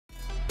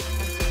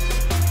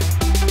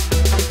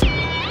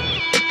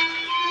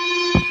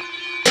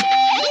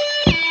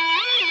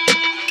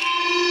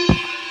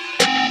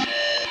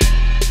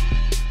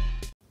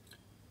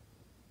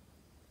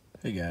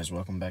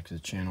welcome back to the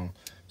channel.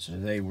 So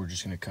today we're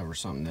just going to cover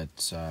something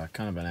that's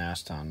kind of been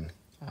asked on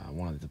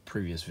one of the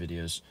previous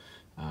videos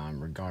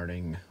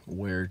regarding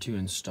where to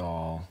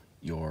install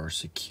your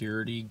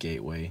security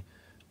gateway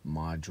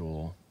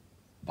module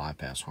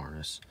bypass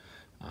harness.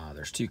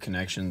 There's two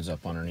connections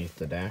up underneath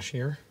the dash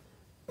here.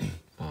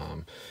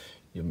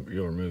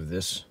 You'll remove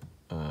this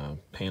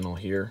panel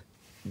here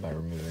by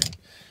removing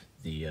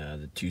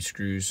the two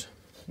screws,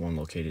 one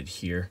located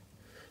here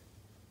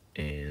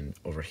and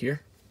over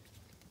here.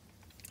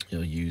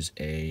 You'll use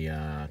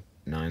a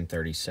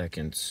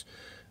 9/32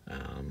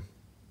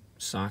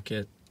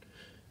 socket.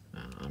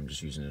 I'm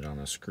just using it on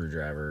a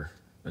screwdriver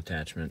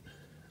attachment.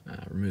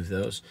 Remove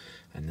those,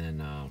 and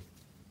then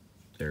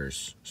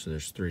there's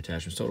three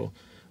attachments total.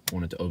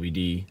 One at the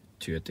OBD,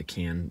 two at the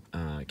CAN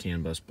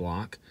bus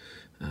block.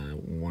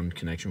 One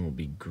connection will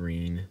be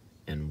green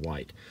and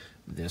white.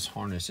 This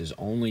harness is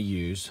only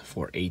used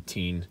for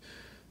 18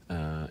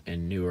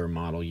 and newer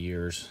model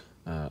years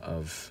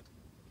of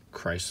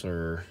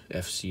Chrysler,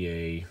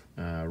 FCA,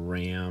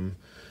 Ram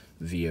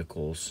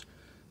vehicles.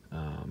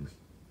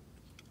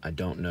 I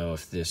don't know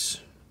if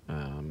this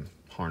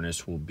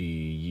harness will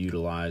be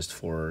utilized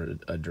for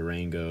a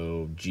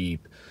Durango,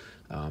 Jeep,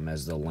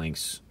 as the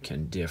lengths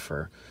can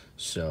differ.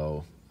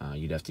 So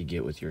you'd have to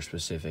get with your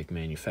specific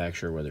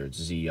manufacturer, whether it's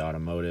Z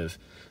Automotive.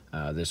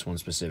 This one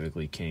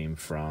specifically came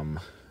from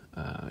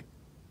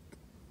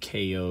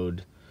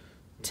KAOD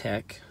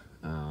Tech,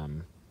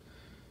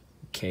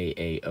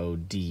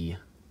 KAOD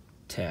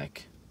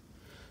Tech.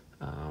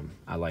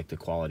 I like the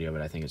quality of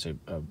it. I think it's a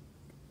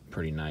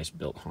pretty nice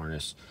built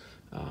harness.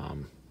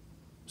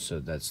 So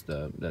that's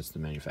the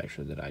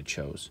manufacturer that I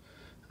chose.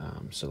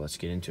 So let's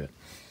get into it.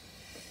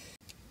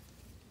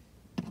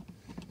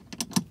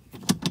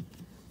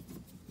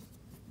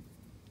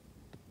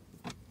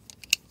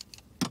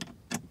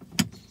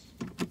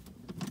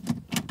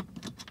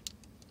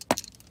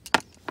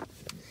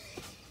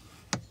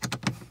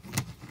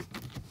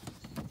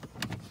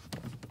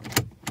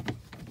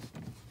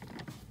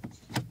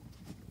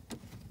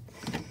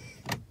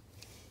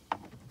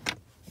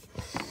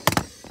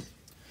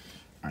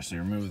 So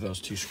you remove those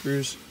two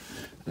screws,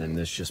 and then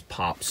this just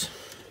pops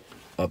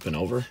up and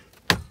over,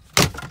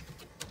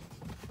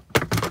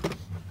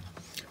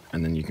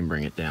 and then you can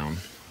bring it down.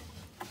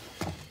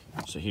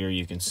 So here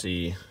you can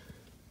see,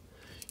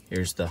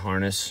 here's the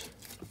harness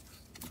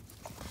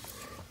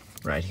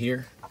right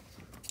here.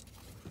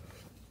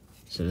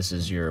 So this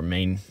is your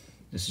main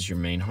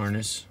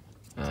harness.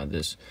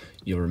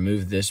 You'll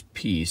remove this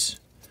piece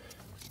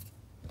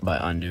by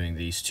undoing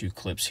these two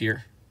clips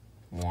here,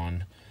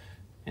 1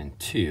 and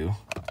 2,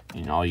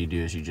 and all you do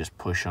is you just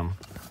push them.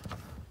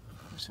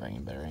 Let's see if I can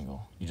get a better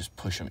angle. You just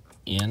push them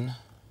in,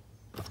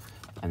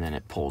 and then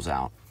it pulls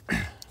out.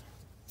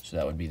 So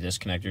that would be this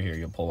connector here.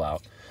 You'll pull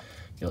out.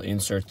 You'll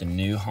insert the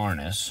new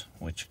harness,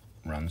 which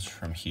runs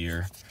from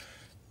here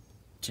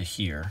to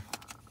here,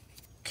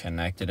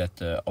 connected at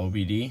the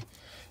OBD,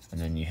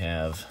 and then you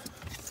have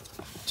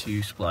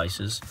two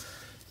splices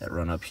that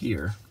run up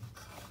here.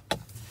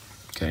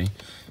 Okay,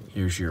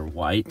 here's your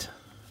white.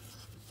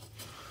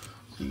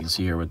 You can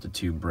see here with the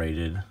two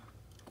braided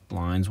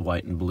lines,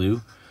 white and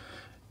blue,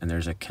 and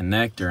there's a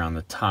connector on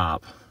the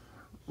top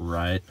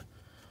right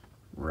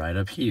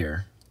up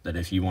here that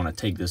if you want to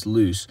take this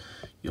loose,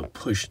 you'll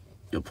push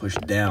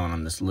down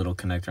on this little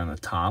connector on the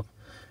top,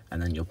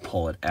 and then you'll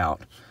pull it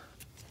out.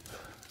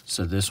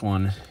 So this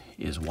one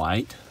is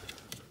white,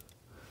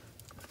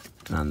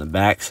 and on the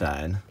back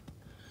side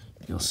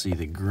you'll see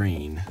the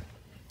green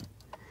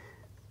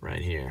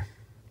right here.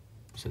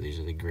 So these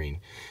are the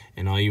green,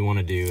 and all you want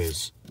to do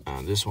is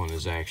this one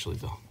is actually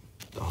the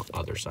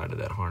other side of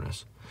that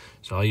harness.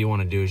 So all you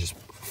want to do is just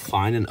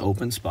find an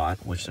open spot,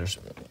 which there's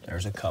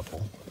a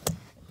couple.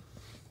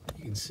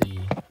 You can see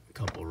a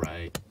couple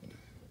right.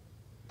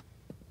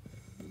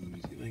 Let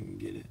me see if I can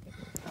get it.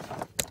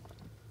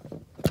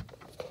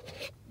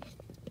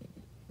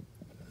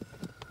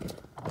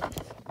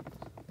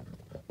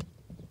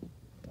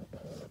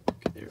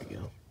 Okay, there we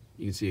go.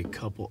 You can see a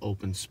couple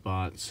open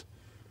spots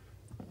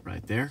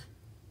right there.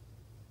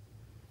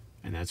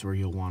 And that's where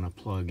you'll want to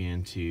plug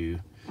into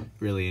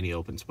really any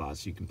open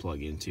spots you can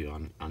plug into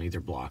on either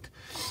block.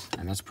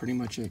 And that's pretty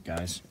much it,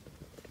 guys.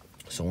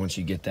 So once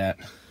you get that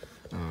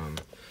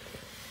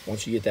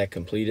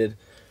completed,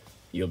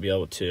 you'll be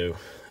able to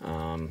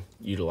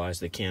utilize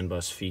the CAN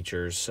bus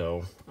features.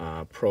 So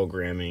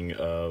programming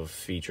of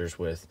features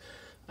with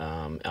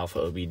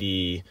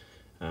Alfaobd.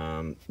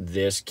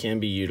 This can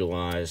be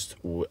utilized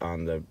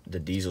on the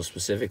diesel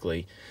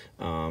specifically.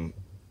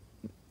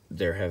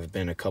 There have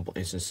been a couple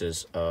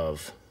instances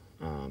of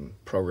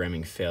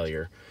programming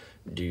failure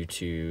due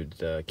to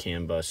the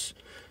CAN bus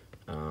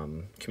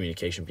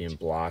communication being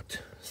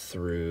blocked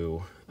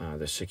through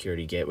the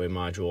security gateway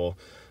module,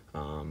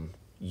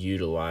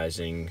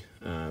 utilizing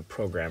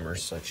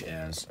programmers such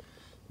as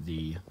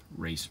the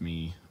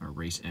Raceme or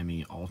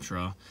Raceme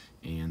Ultra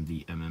and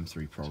the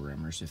MM3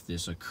 programmers. If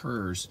this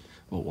occurs,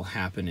 what will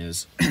happen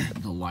is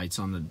the lights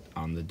on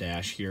the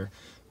dash here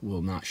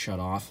will not shut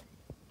off,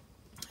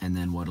 And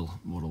then what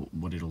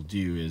it'll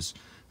do is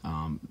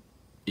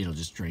it'll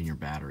just drain your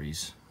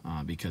batteries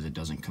because it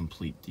doesn't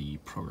complete the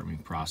programming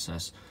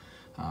process.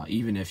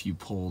 Even if you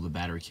pull the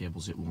battery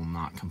cables, it will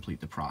not complete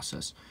the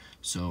process.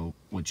 So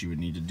what you would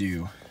need to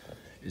do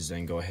is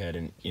then go ahead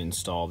and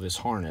install this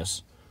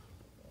harness,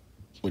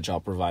 which I'll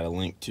provide a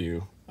link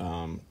to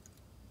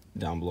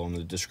down below in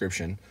the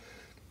description.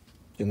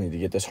 You'll need to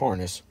get this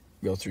harness,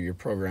 go through your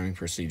programming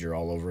procedure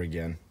all over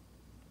again,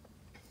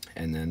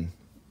 and then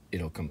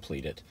it'll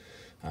complete it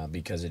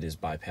because it is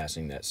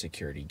bypassing that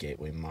security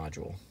gateway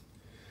module.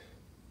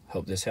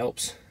 Hope this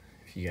helps.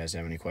 If you guys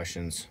have any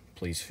questions,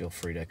 please feel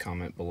free to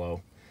comment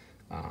below.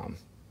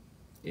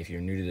 If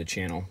you're new to the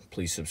channel,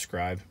 please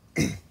subscribe.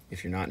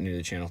 If you're not new to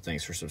the channel,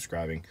 thanks for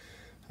subscribing.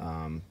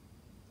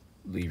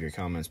 Leave your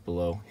comments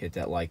below. Hit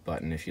that like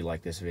button if you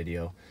like this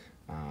video.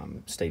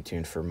 Stay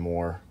tuned for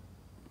more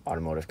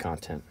automotive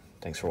content.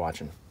 Thanks for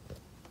watching.